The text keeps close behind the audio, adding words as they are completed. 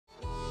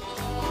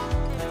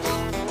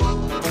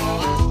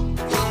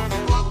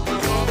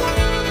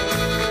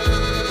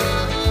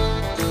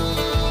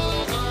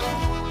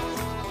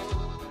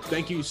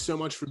you so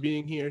much for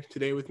being here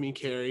today with me,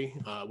 Carrie.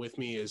 With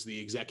me is the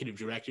Executive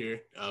Director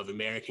of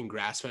American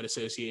Grass-Fed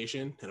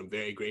Association, and I'm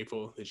very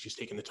grateful that she's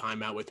taken the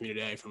time out with me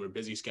today from her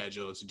busy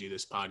schedule to do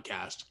this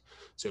podcast.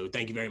 So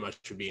thank you very much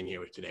for being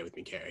here today with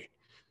me, Carrie.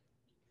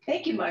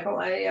 Thank you, Michael.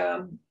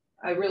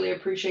 I really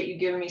appreciate you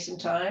giving me some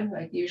time.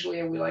 Like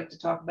usually we like to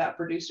talk about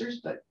producers,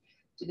 but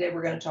today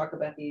we're going to talk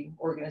about the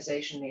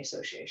organization, the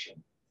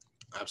association.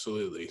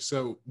 Absolutely.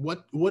 So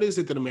what is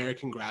it that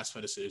American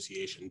Grass-Fed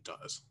Association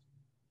does?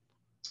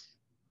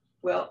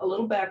 Well, a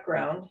little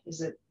background is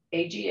that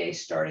AGA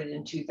started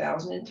in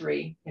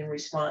 2003 in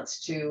response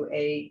to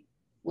a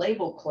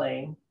label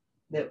claim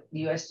that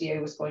the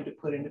USDA was going to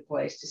put into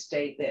place to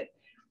state that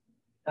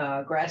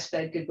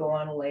grass-fed could go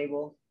on a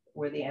label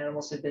where the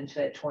animals had been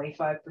fed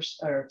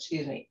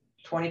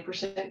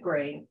 20%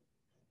 grain,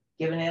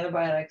 given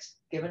antibiotics,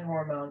 given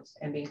hormones,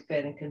 and being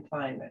fed in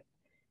confinement.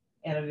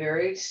 And a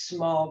very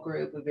small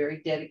group of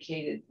very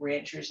dedicated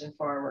ranchers and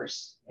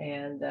farmers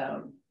and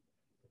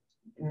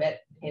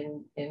met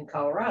in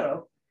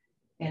Colorado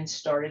and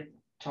started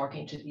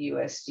talking to the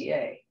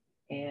USDA.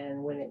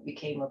 And when it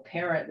became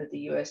apparent that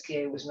the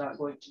USDA was not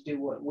going to do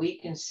what we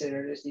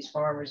considered as these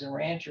farmers and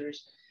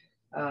ranchers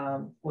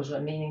was a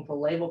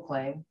meaningful label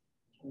claim,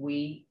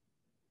 we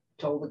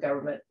told the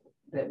government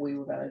that we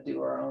were going to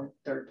do our own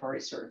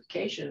third-party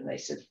certification. And they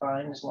said,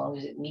 fine, as long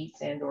as it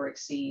meets and or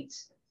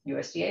exceeds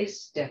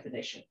USDA's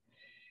definition.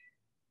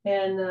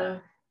 And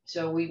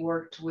so we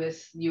worked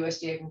with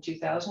USDA from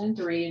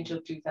 2003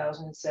 until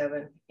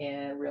 2007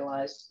 and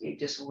realized it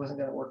just wasn't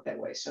going to work that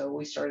way. So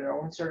we started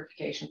our own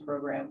certification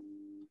program,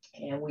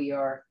 and we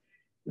are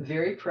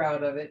very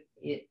proud of it.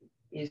 It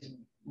is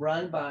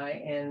run by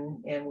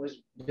and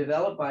was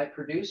developed by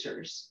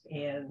producers,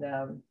 and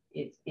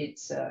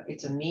it's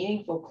a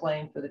meaningful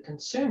claim for the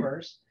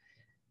consumers,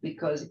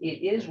 because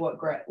it is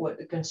what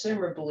the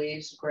consumer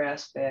believes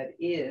grass-fed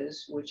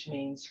is, which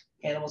means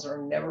animals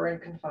are never in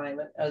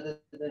confinement other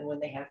than when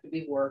they have to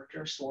be worked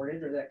or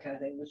sorted or that kind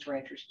of thing, which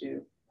ranchers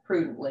do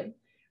prudently.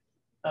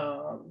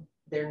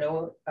 There are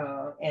no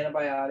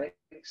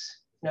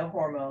antibiotics, no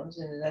hormones,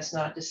 and that's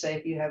not to say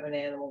if you have an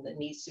animal that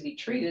needs to be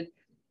treated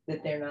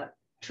that they're not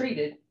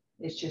treated.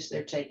 It's just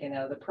they're taken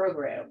out of the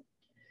program.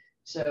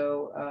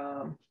 So,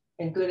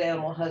 and good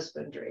animal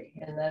husbandry,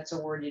 and that's a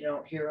word you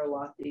don't hear a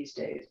lot these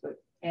days,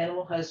 but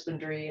animal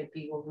husbandry and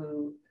people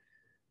who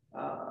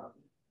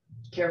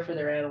care for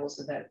their animals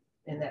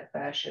in that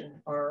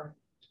fashion are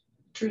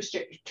true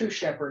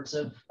shepherds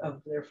of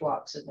their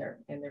flocks and their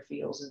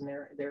fields and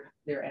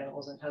their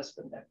animals and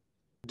husband them.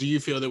 Do you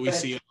feel that we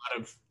see a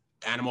lot of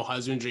animal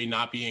husbandry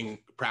not being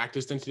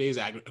practiced in today's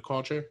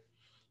agriculture?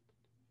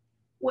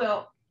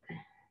 Well,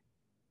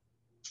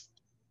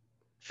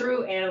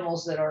 true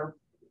animals that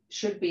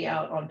should be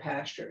out on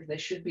pasture. They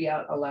should be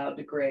out allowed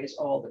to graze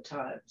all the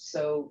time.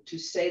 So to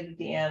say that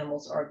the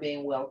animals are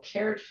being well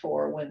cared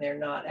for when they're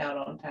not out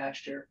on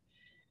pasture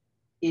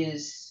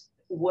is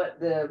what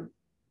the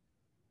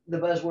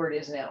buzzword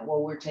is now.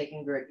 Well, we're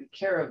taking very good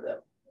care of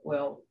them.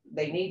 Well,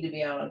 they need to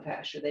be out on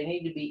pasture. They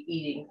need to be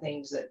eating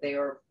things that they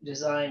are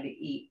designed to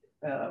eat,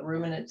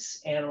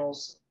 ruminants,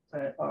 animals,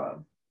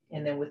 and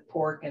then with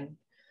pork, and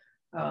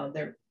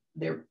they're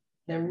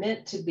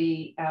meant to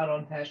be out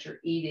on pasture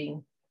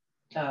eating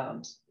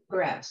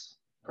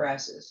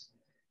grasses.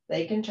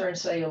 They can turn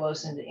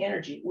cellulose into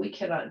energy. We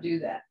cannot do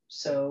that.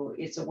 So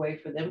it's a way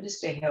for them to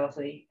stay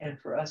healthy and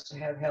for us to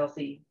have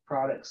healthy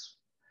products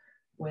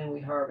when we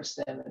harvest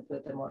them and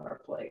put them on our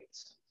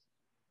plates.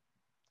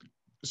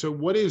 So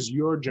what has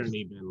your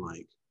journey been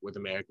like with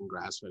American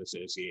Grass-Fed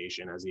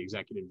Association as the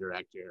executive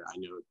director? I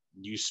know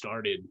you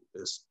started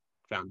this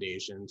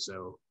foundation.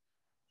 So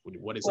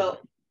what is it?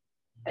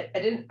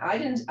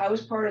 I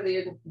was part of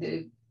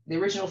the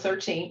original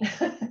 13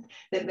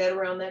 that met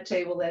around that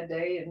table that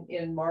day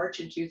in March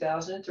in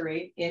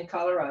 2003 in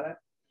Colorado.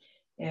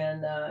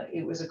 And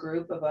it was a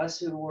group of us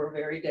who were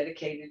very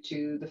dedicated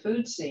to the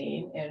food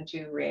scene and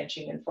to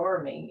ranching and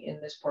farming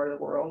in this part of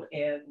the world.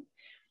 And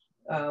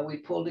we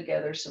pulled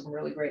together some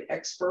really great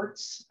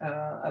experts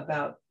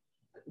about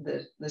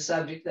the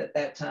subject. At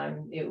that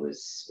time, it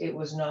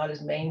was not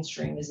as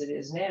mainstream as it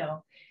is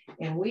now.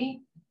 And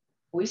we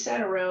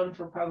sat around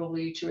for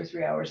probably 2 or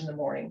 3 hours in the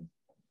morning.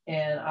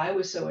 And I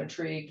was so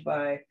intrigued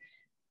by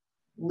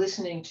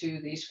listening to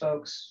these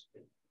folks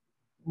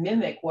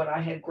mimic what I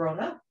had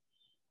grown up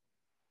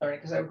learning,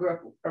 because I grew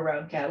up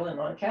around cattle and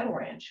on a cattle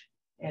ranch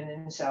and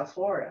in South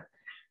Florida.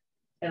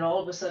 And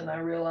all of a sudden I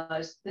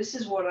realized this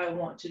is what I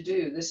want to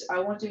do. I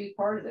want to be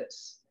part of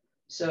this.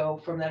 So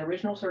from that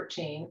original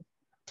 13,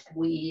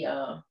 we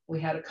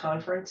had a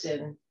conference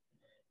in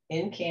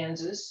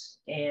Kansas,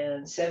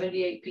 and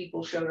 78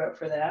 people showed up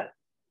for that.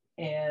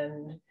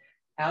 And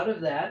out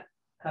of that,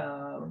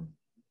 some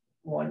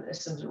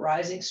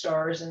rising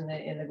stars in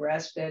the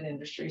grass-fed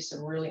industry,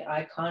 some really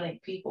iconic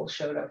people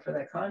showed up for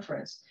that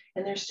conference,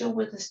 and they're still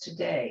with us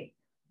today.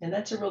 And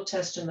that's a real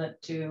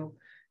testament to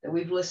that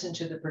we've listened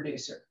to the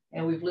producer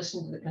and we've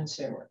listened to the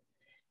consumer,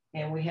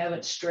 and we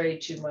haven't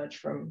strayed too much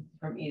from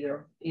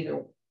either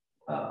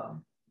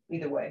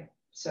way.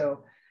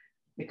 So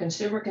the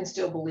consumer can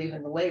still believe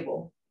in the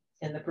label,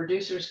 and the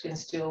producers can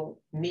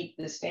still meet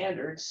the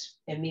standards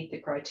and meet the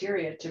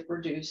criteria to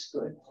produce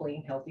good,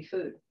 clean, healthy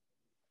food.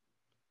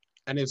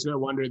 And it's no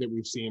wonder that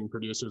we've seen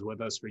producers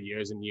with us for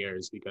years and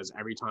years, because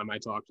every time I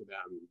talk to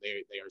them,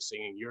 they are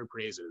singing your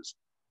praises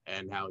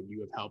and how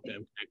you have helped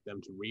them, connect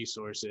them to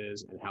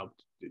resources and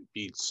helped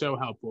be so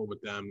helpful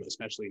with them,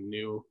 especially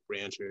new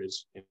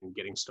ranchers in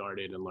getting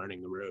started and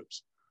learning the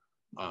ropes.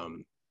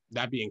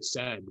 That being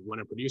said, when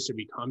a producer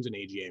becomes an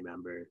AGA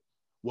member,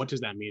 what does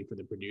that mean for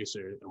the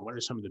producer, and what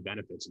are some of the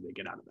benefits that they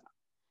get out of that?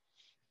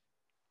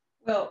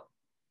 Well,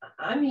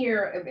 I'm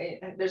here. I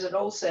mean, there's an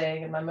old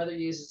saying, and my mother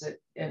uses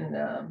it.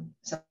 And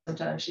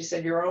sometimes she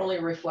said, "You're only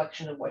a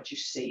reflection of what you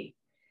see."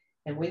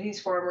 And when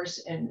these farmers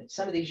and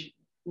some of these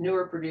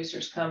newer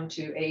producers come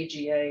to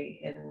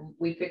AGA, and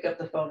we pick up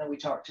the phone and we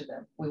talk to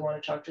them, we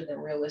want to talk to them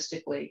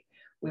realistically.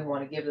 We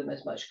want to give them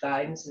as much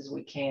guidance as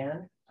we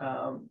can.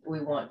 We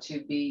want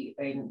to be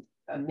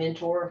a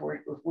mentor.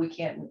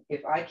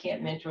 If I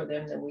can't mentor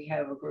them, then we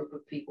have a group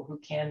of people who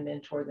can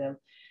mentor them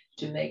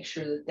to make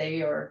sure that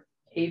they are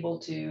able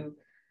to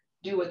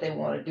do what they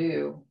want to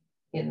do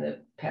in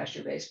the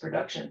pasture-based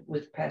production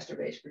with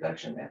pasture-based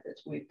production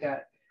methods. We've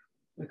got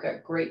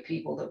great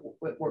people that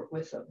work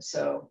with them.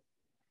 So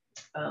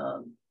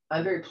I'm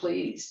very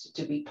pleased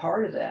to be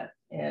part of that.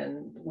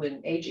 And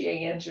when AGA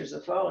answers the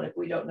phone, if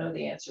we don't know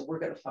the answer, we're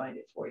going to find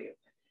it for you.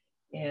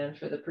 And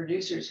for the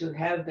producers who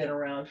have been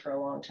around for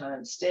a long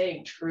time,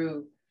 staying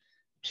true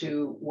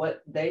to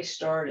what they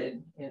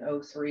started in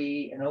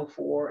 03 and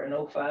 04 and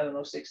 05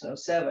 and 06 and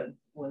 07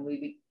 when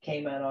we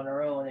came out on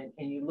our own,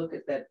 and you look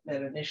at that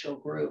initial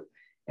group,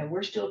 and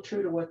we're still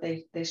true to what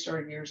they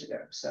started years ago.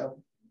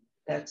 So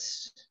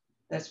that's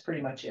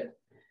pretty much it.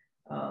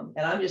 And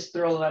I'm just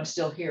thrilled that I'm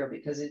still here,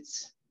 because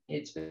it's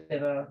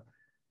been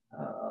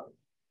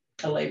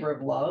a labor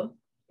of love.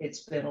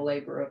 It's been a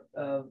labor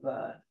of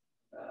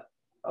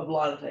a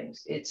lot of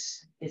things.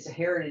 It's a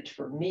heritage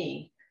for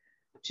me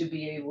to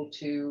be able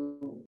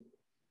to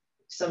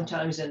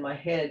sometimes in my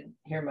head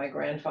hear my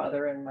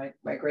grandfather and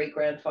my great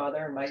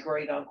grandfather and my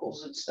great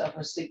uncles and stuff,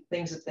 and see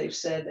things that they've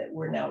said that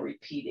we're now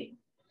repeating.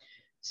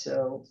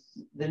 So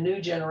the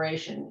new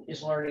generation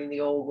is learning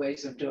the old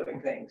ways of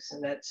doing things,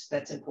 and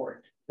that's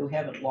important. We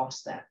haven't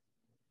lost that.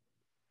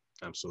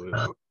 Absolutely.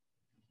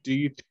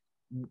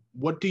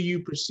 What do you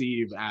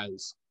perceive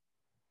as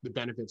the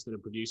benefits that a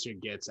producer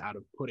gets out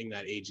of putting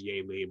that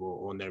AGA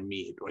label on their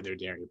meat or their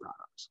dairy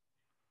products?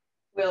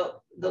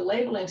 Well, the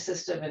labeling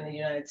system in the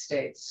United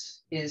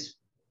States is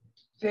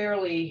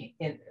very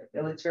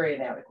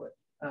inadequate.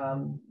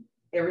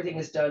 Everything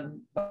is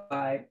done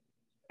by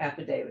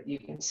affidavit. You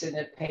can send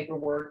a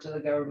paperwork to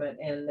the government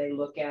and they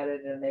look at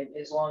it, and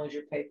as long as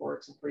your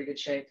paperwork's in pretty good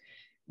shape,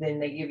 then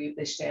they give you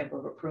the stamp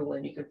of approval,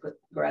 and you can put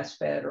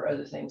grass-fed or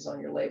other things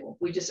on your label.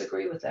 We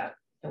disagree with that,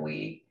 and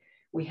we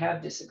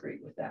have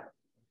disagreed with that.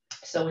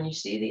 So when you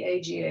see the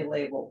AGA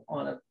label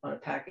on a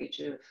package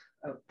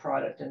of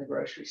product in the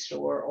grocery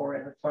store or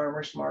in a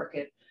farmer's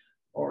market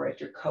or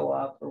at your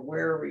co-op or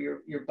wherever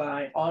you're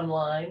buying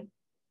online,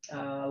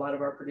 a lot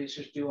of our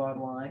producers do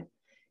online,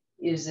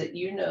 is that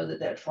you know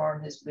that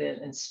farm has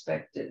been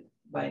inspected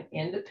by an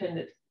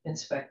independent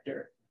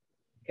inspector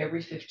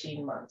every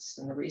 15 months.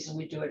 And the reason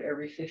we do it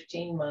every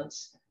 15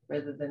 months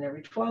rather than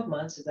every 12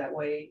 months is that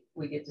way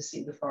we get to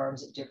see the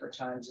farms at different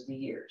times of the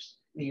year,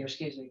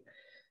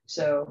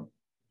 So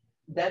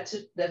that's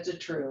a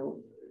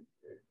true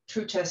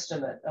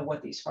testament of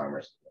what these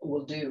farmers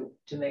will do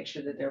to make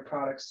sure that their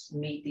products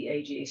meet the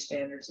AGA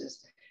standards.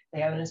 Is they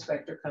have an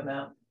inspector come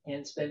out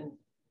and spend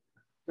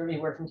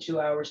anywhere from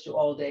 2 hours to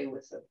all day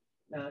with them,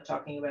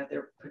 talking about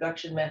their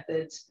production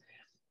methods,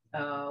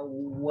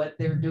 what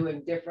they're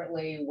doing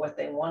differently, what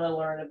they want to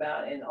learn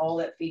about, and all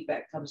that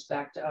feedback comes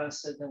back to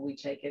us, and then we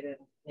take it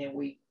and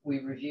we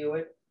review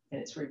it, and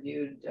it's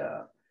reviewed,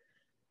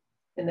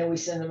 and then we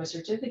send them a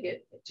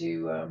certificate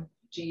to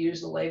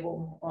use the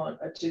label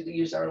to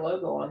use our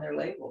logo on their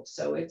label.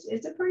 So it's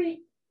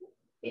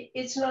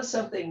not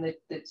something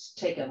that's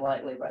taken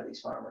lightly by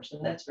these farmers,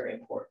 and that's very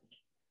important.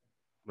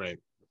 Right.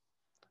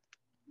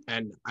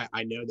 And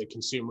I know that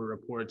Consumer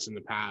Reports in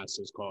the past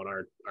has called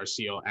our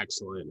seal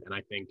excellent. And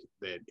I think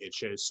that it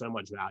shows so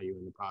much value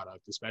in the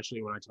product,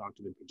 especially when I talk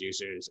to the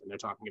producers and they're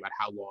talking about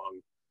how long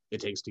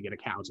it takes to get a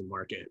cow to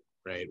market,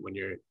 right? When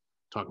you're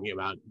talking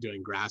about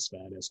doing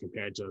grass-fed as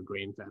compared to a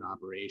grain-fed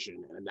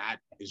operation. And that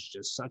is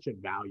just such a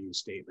value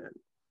statement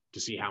to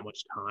see how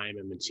much time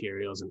and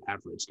materials and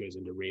efforts goes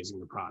into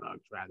raising the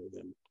product rather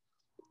than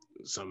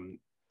some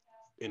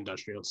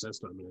industrial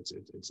system. And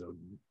it's a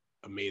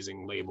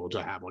amazing label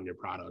to have on your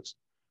products.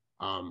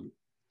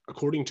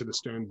 According to the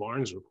Stone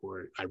Barnes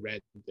report, I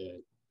read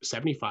that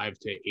 75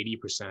 to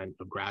 80%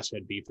 of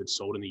grass-fed beef that's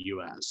sold in the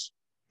U.S.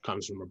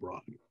 comes from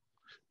abroad.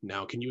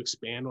 Now, can you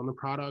expand on the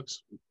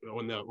products,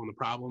 on the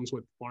problems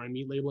with foreign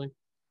meat labeling?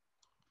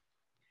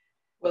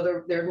 Well,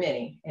 there are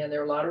many, and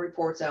there are a lot of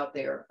reports out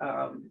there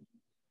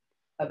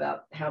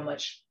about how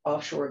much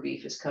offshore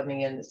beef is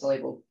coming in that's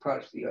labeled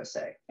product of the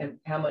USA, and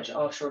how much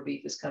offshore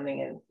beef is coming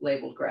in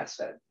labeled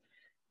grass-fed.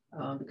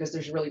 because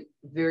there's really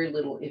very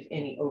little, if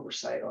any,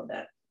 oversight on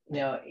that.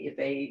 Now,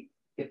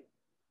 if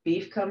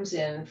beef comes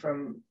in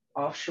from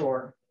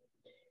offshore,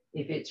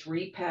 if it's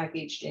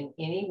repackaged in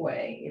any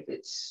way, if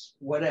it's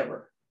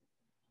whatever,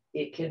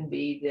 it can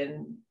be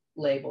then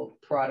labeled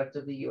product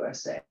of the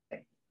USA.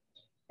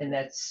 And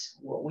that's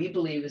what we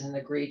believe is an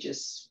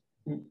egregious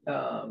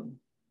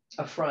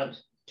affront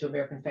to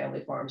American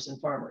family farms and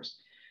farmers.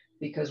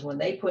 Because when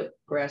they put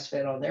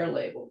grass-fed on their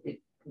label,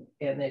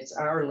 and it's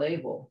our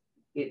label,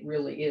 it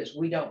really is.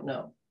 We don't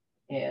know.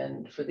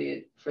 And for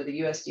the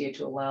USDA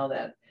to allow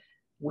that,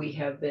 we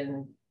have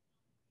been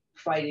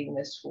fighting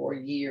this for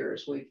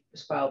years. We've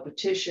filed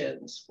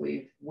petitions.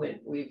 We've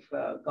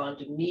gone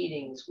to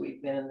meetings.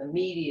 We've been in the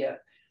media.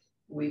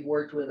 We've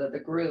worked with other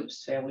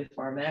groups, Family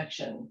Farm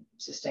Action,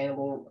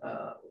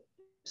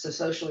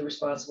 Socially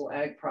Responsible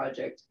Ag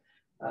Project,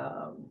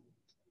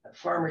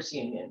 Farmers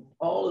Union.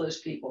 All of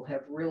those people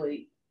have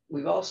really,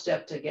 we've all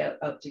stepped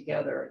up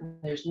together. And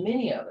there's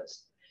many of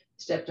us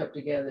stepped up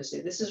together to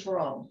say, this is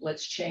wrong,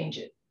 let's change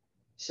it.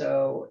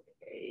 So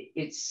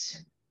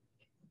it's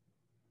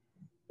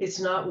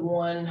not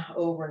one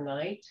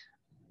overnight,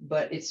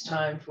 but it's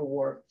time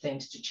for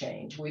things to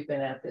change. We've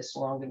been at this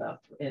long enough,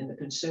 and the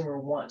consumer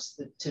wants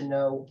to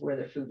know where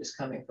their food is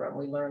coming from.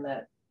 We learned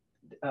that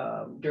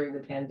during the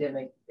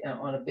pandemic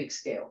on a big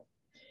scale.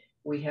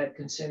 We had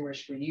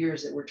consumers for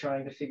years that were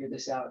trying to figure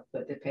this out,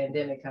 but the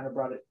pandemic kind of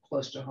brought it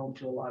close to home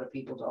to a lot of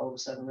people to all of a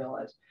sudden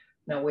realize,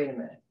 now, wait a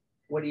minute,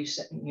 what are you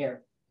saying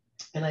here?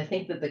 And I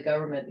think that the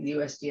government, the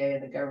USDA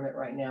and the government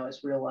right now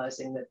is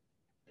realizing that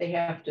they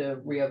have to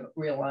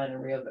realign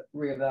and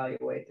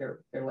reevaluate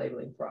their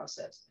labeling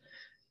process.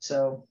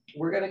 So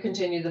we're going to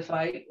continue the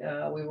fight.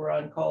 We were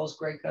on calls,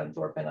 Greg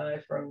Gunthorpe and I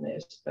from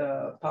this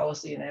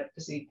Policy and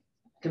Advocacy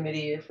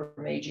Committee from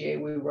AGA.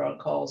 We were on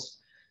calls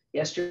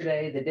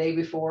yesterday, the day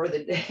before,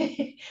 the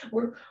day.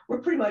 we're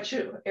pretty much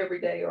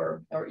every day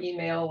or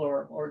email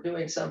or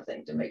doing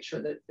something to make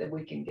sure that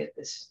we can get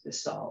this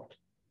solved.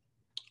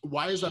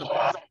 Why is that a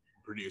problem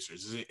for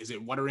producers? Is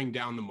it watering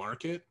down the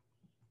market?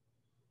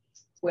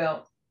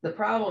 Well, the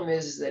problem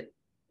is that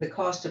the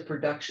cost of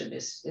production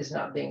is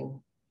not being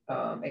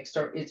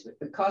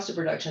the cost of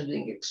production is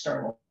being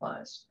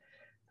externalized.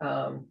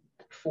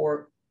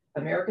 For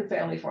American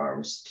family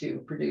farms to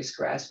produce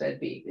grass-fed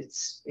beef,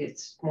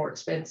 it's more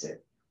expensive.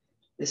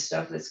 The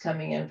stuff that's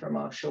coming in from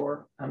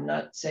offshore, I'm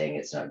not saying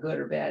it's not good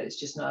or bad, it's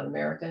just not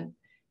American.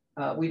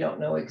 We don't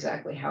know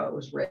exactly how it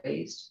was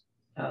raised.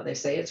 They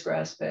say it's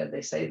grass-fed,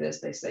 they say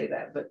this, they say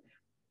that, but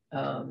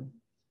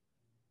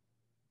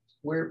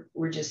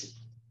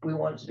we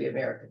want it to be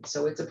American.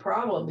 So it's a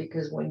problem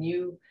because when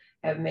you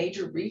have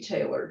major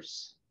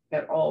retailers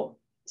at all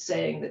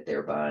saying that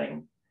they're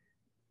buying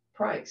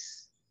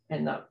price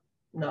and not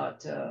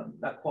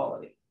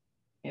quality.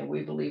 And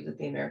we believe that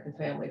the American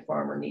family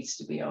farmer needs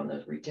to be on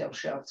those retail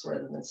shelves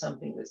rather than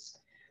something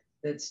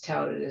that's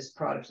touted as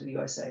product of the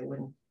USA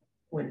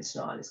when it's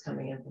not, it's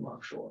coming in from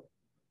offshore.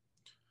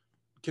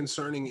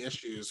 Concerning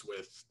issues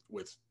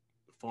with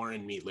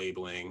foreign meat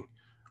labeling,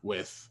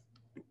 with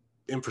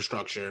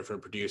infrastructure for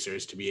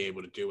producers to be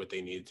able to do what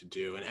they need to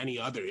do, and any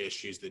other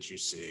issues that you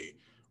see,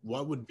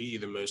 what would be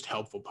the most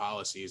helpful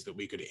policies that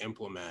we could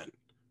implement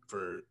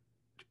for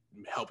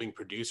helping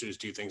producers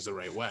do things the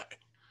right way?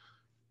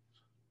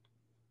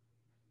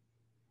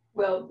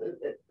 Well,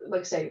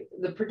 like I say,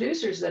 the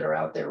producers that are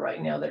out there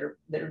right now that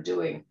are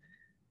doing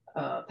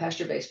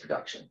pasture-based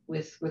production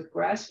with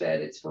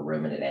grass-fed, it's for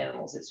ruminant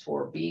animals. It's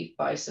for beef,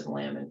 bison,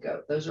 lamb, and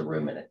goat. Those are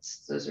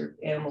ruminants. Those are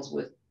animals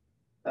with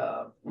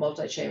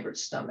multi-chambered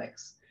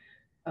stomachs.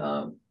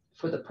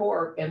 For the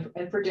pork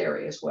and for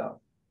dairy as well.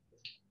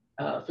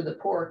 For the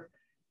pork,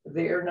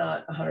 they're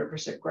not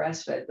 100%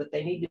 grass-fed, but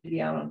they need to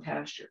be out on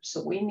pasture.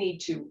 So we need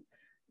to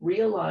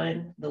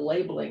realign the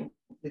labeling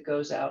that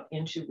goes out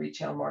into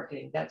retail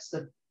marketing. That's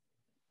the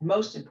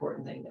most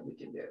important thing that we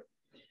can do.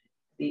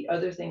 The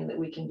other thing that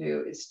we can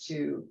do is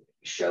to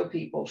show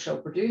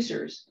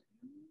producers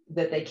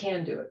that they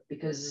can do it,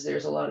 because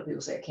there's a lot of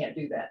people say, I can't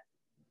do that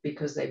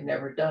because they've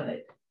never done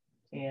it.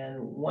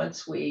 And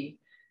once we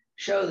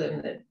show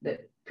them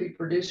that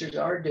producers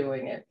are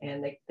doing it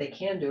and they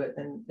can do it,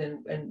 then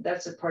and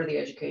that's a part of the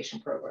education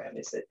program,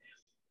 is that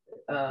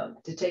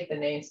to take the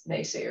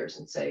naysayers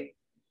and say,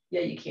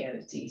 yeah, you can,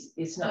 it's easy.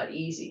 It's not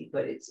easy,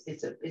 but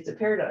it's a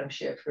paradigm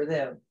shift for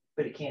them,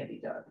 but it can be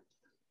done.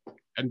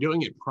 And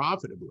doing it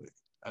profitably,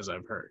 as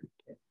I've heard,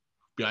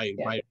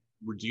 by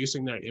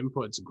reducing their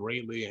inputs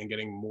greatly and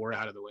getting more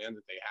out of the land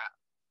that they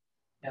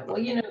have.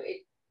 Yeah,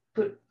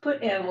 well,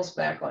 put animals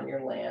back on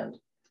your land.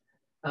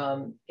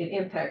 It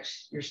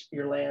impacts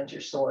your lands,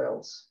 your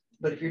soils.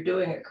 But if you're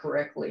doing it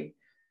correctly,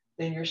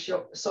 then your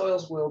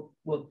soils will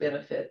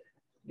benefit.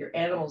 Your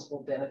animals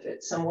will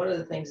benefit. One of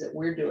the things that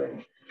we're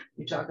doing,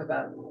 you talk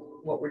about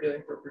what we're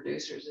doing for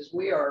producers, is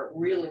we are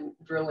really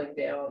drilling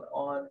down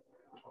on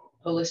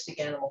holistic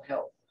animal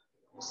health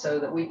so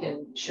that we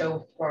can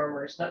show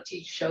farmers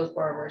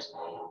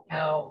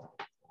how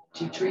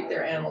to treat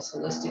their animals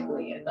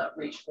holistically and not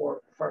reach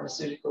for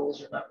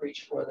pharmaceuticals or not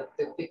reach for the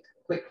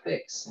quick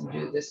fix and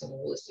do this in a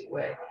holistic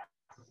way,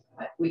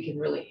 we can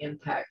really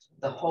impact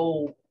the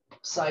whole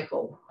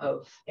cycle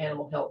of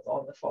animal health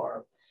on the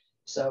farm.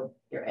 So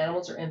your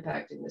animals are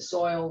impacting the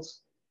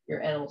soils,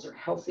 your animals are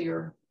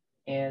healthier,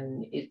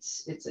 and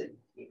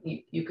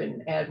you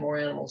can add more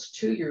animals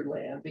to your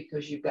land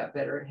because you've got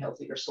better and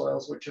healthier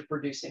soils, which are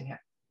producing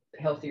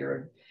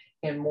healthier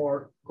and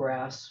more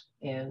grass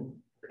and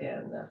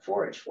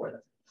forage for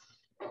them.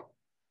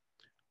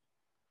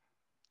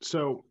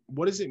 So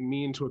what does it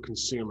mean to a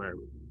consumer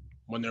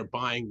when they're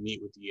buying meat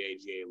with the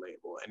AGA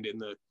label, and in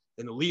the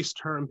least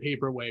term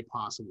paper way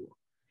possible?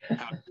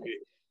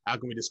 How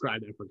can we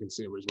describe that for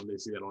consumers when they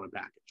see that on a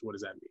package? What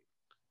does that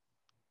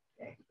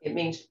mean? It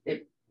means,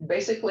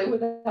 basically,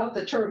 without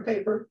the term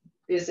paper,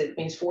 it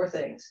means four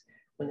things.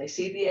 When they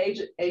see the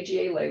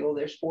AGA label,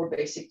 there's four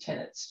basic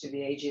tenets to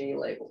the AGA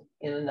label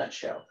in a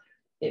nutshell.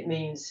 It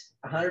means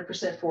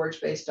 100%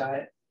 forage-based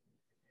diet,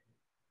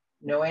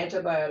 no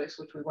antibiotics,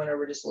 which we went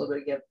over just a little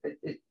bit ago.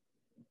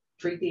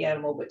 Treat the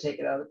animal, but take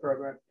it out of the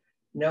program.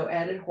 No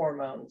added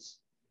hormones,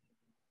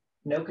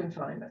 no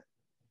confinement.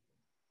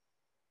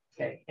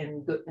 Okay,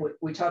 and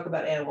we talk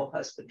about animal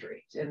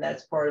husbandry, and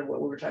that's part of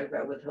what we were talking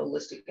about with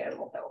holistic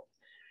animal health,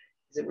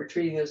 is that we're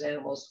treating those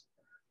animals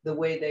the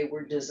way they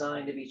were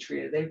designed to be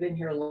treated. They've been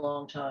here a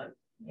long time,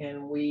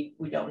 and we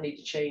don't need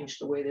to change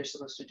the way they're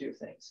supposed to do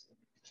things.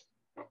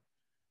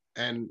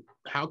 And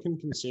how can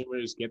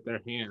consumers get their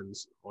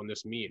hands on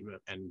this meat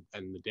and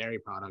the dairy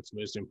products,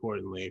 most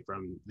importantly,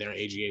 from their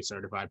AGA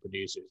certified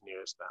producers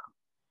nearest them?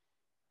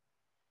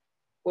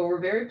 Well, we're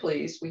very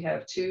pleased. We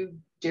have two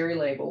dairy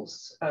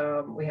labels.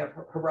 We have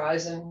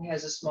Horizon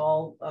has a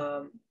small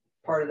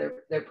part of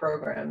their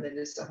program that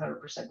is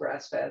 100%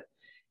 grass-fed,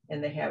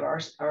 and they have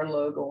our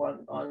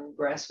logo on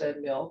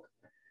grass-fed milk.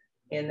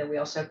 And then we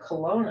also have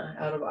Kelowna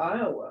out of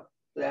Iowa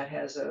that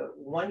has a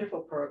wonderful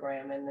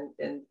program,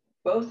 and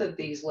both of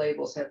these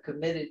labels have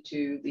committed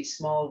to these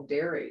small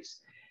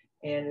dairies.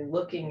 And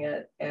looking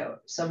at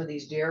some of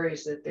these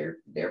dairies that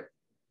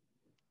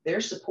they're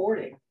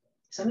supporting,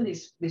 some of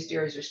these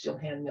dairies are still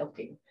hand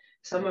milking.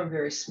 Some are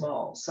very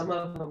small. Some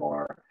of them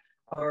are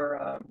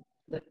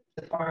the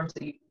farms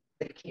that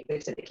they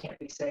said they can't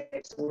be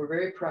saved. So we're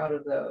very proud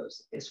of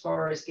those. As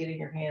far as getting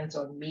your hands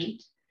on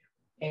meat,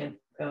 and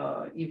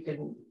you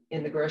can,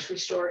 in the grocery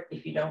store,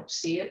 if you don't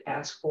see it,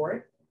 ask for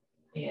it.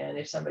 And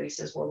if somebody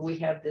says, well, we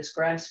have this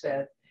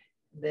grass-fed,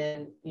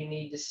 then you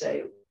need to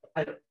say,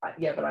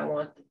 yeah, but I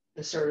want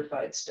the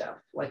certified stuff,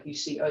 like you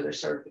see other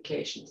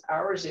certifications.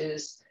 Ours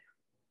is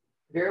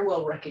very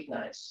well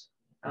recognized.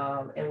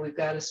 And we've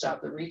got to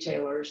stop the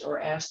retailers, or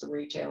ask the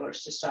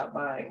retailers to stop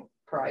buying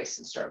price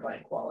and start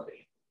buying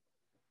quality.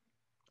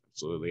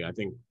 Absolutely. I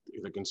think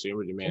the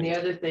consumer demand. And the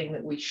other thing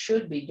that we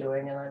should be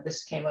doing, and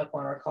this came up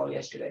on our call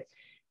yesterday,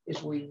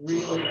 is we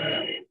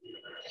really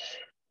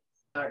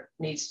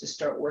needs to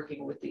start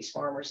working with these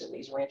farmers and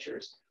these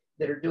ranchers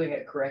that are doing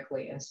it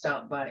correctly, and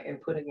stop by and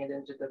putting it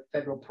into the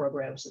federal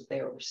programs that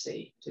they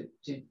oversee to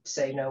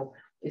say, no,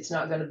 it's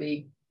not going to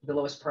be the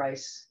lowest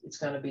price. It's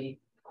going to be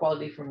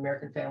quality from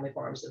American family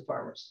farms and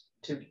farmers,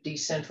 to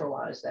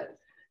decentralize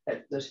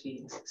those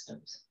feeding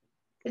systems.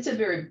 It's a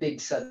very big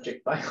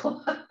subject,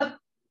 Michael.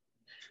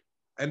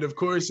 And of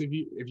course, if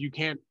you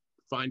can't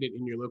find it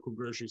in your local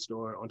grocery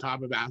store, on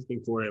top of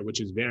asking for it, which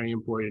is very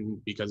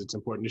important because it's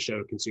important to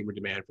show consumer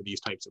demand for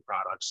these types of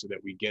products so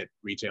that we get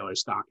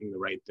retailers stocking the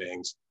right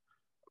things.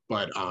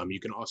 But you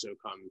can also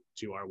come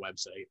to our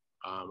website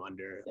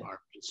under our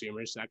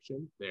consumers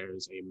section.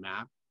 There's a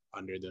map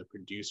under the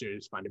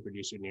producers, find a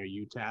producer near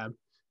you tab.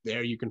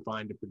 There you can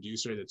find a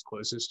producer that's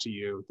closest to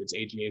you, that's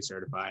AGA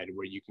certified,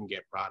 where you can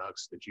get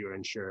products that you are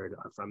insured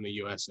are from the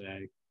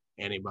USA,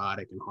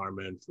 antibiotic and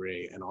hormone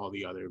free, and all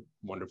the other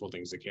wonderful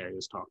things that Carrie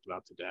has talked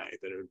about today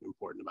that are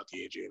important about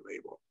the AGA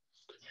label.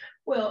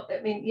 Well,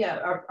 I mean, yeah,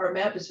 our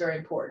map is very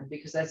important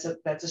because that's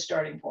a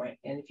starting point.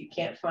 And if you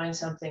can't find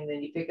something,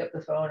 then you pick up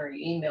the phone or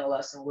you email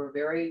us, and we're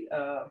very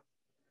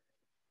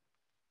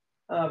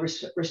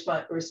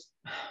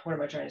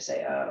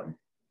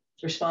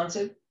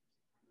responsive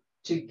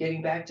to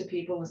getting back to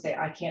people and say,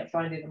 I can't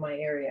find it in my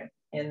area.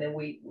 And then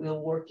we'll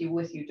work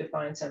with you to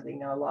find something.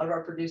 Now, a lot of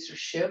our producers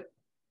ship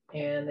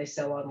and they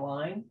sell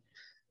online,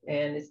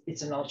 and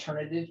it's an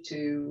alternative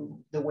to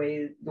the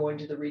way going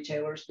to the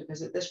retailers,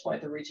 because at this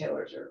point the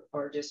retailers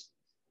are just,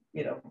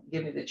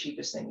 give me the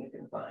cheapest thing you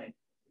can find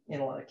in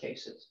a lot of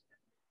cases.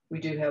 We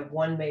do have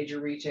one major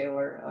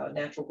retailer,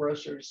 Natural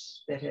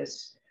Grocers, that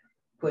has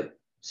put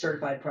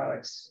certified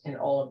products in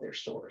all of their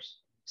stores.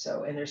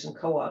 So, and there's some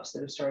co-ops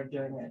that have started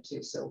doing that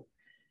too. So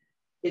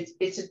it's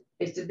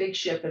a big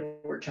ship, and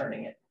we're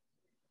turning it.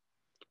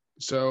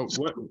 So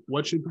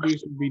what should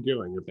producers be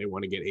doing if they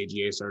want to get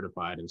AGA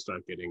certified and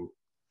start getting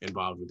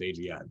involved with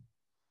AGA?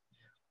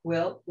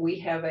 Well, we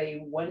have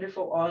a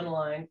wonderful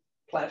online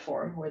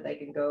platform where they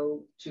can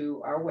go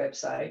to our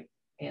website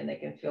and they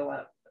can fill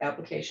out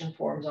application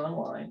forms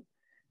online.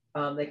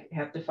 They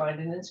have to find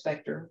an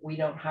inspector. We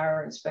don't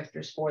hire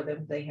inspectors for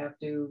them. They have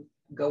to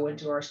go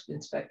into our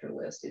inspector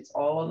list. It's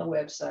all on the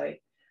website.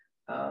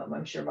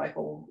 I'm sure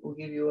Michael will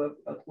give you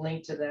a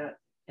link to that,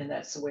 and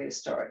that's the way to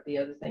start. The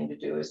other thing to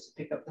do is to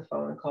pick up the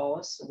phone and call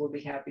us. So we'll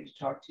be happy to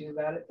talk to you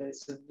about it, but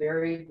it's a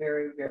very,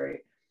 very, very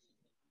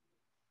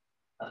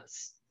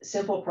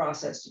simple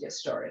process to get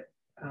started.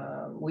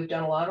 We've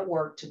done a lot of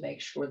work to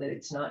make sure that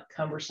it's not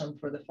cumbersome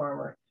for the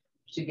farmer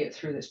to get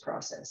through this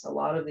process. A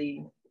lot of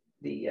the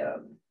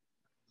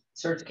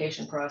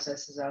certification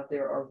processes out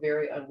there are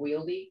very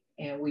unwieldy,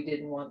 and we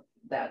didn't want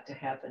that to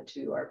happen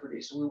to our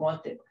producers. We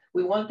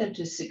want them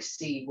to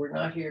succeed. We're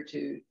not here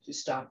to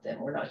stop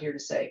them. We're not here to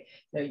say,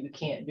 no, you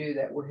can't do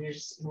that.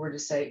 We're to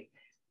say,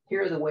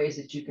 here are the ways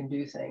that you can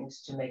do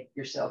things to make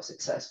yourself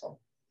successful.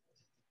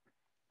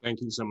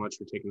 Thank you so much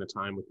for taking the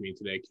time with me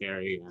today,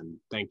 Carrie, and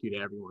thank you to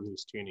everyone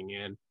who's tuning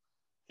in.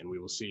 And we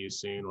will see you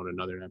soon on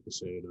another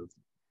episode of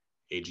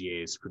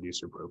AGA's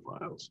Producer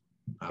Profiles.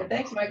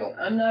 Thanks, Michael.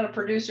 I'm not a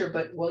producer,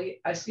 but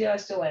I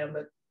still am,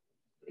 but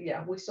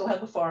yeah, we still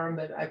have a farm,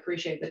 but I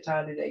appreciate the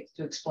time today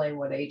to explain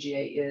what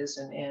AGA is,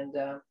 and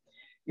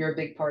you're a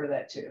big part of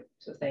that too.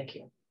 So thank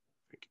you.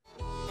 Thank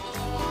you.